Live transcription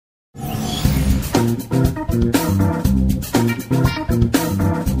Hi,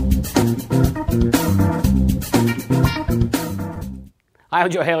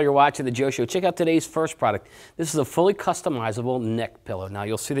 I'm Joe Haley. You're watching The Joe Show. Check out today's first product. This is a fully customizable neck pillow. Now,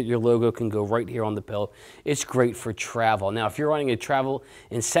 you'll see that your logo can go right here on the pillow. It's great for travel. Now, if you're running a travel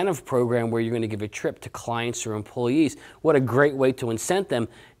incentive program where you're going to give a trip to clients or employees, what a great way to incent them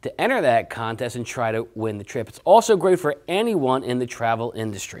to enter that contest and try to win the trip. It's also great for anyone in the travel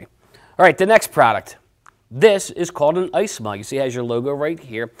industry. All right, the next product. This is called an ice mug. You see it has your logo right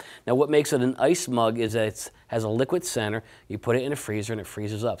here. Now what makes it an ice mug is that it has a liquid center. You put it in a freezer and it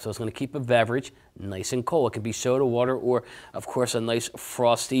freezes up. So it's going to keep a beverage nice and cold. It can be soda, water, or of course a nice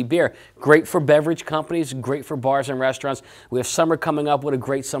frosty beer. Great for beverage companies, great for bars and restaurants. We have summer coming up with a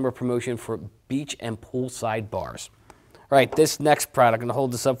great summer promotion for beach and poolside bars. All right, this next product, I'm going to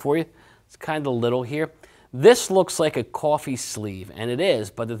hold this up for you. It's kind of little here. This looks like a coffee sleeve, and it is,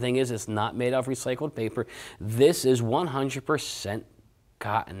 but the thing is it's not made of recycled paper. This is 100%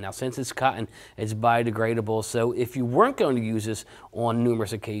 cotton. Now, since it's cotton, it's biodegradable, so if you weren't going to use this on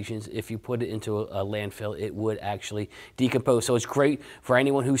numerous occasions, if you put it into a landfill, it would actually decompose. So it's great for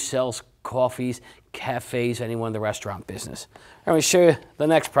anyone who sells coffees, cafes, anyone in the restaurant business. I'm going to show you the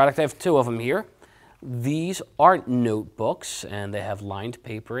next product. I have two of them here. These are notebooks, and they have lined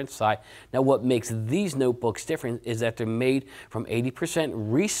paper inside. Now, what makes these notebooks different is that they're made from 80%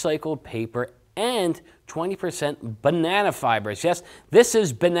 recycled paper and 20% banana fibers. Yes, this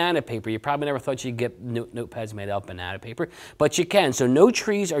is banana paper. You probably never thought you'd get notepads made out of banana paper, but you can. So no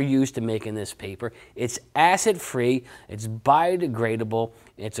trees are used to making this paper. It's acid-free, it's biodegradable,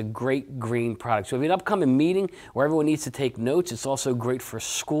 it's a great green product. So if you have an upcoming meeting where everyone needs to take notes, it's also great for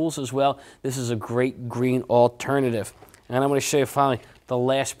schools as well. This is a great green alternative. And I'm going to show you finally the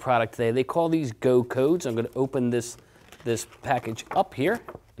last product today. They call these Go Codes. I'm going to open this package up here.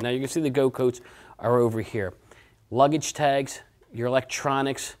 Now you can see the Go Codes are over here. Luggage tags, your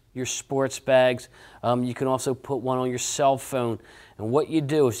electronics, your sports bags. You can also put one on your cell phone. And what you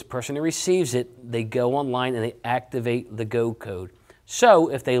do is the person who receives it, they go online and they activate the Go Code. So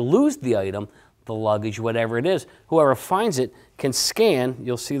if they lose the item, the luggage, whatever it is, whoever finds it can scan.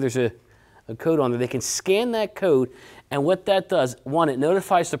 You'll see there's a code on there. They can scan that code, and what that does, one, it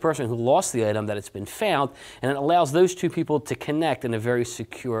notifies the person who lost the item that it's been found, and it allows those two people to connect in a very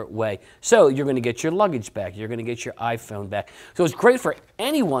secure way. So you're going to get your luggage back. You're going to get your iPhone back. So it's great for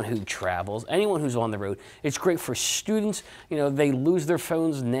anyone who travels, anyone who's on the road. It's great for students. You know, they lose their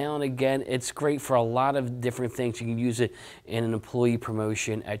phones now and again. It's great for a lot of different things. You can use it in an employee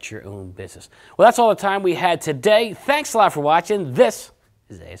promotion at your own business. Well, that's all the time we had today. Thanks a lot for watching. This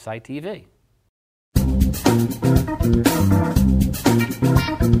is ASI TV.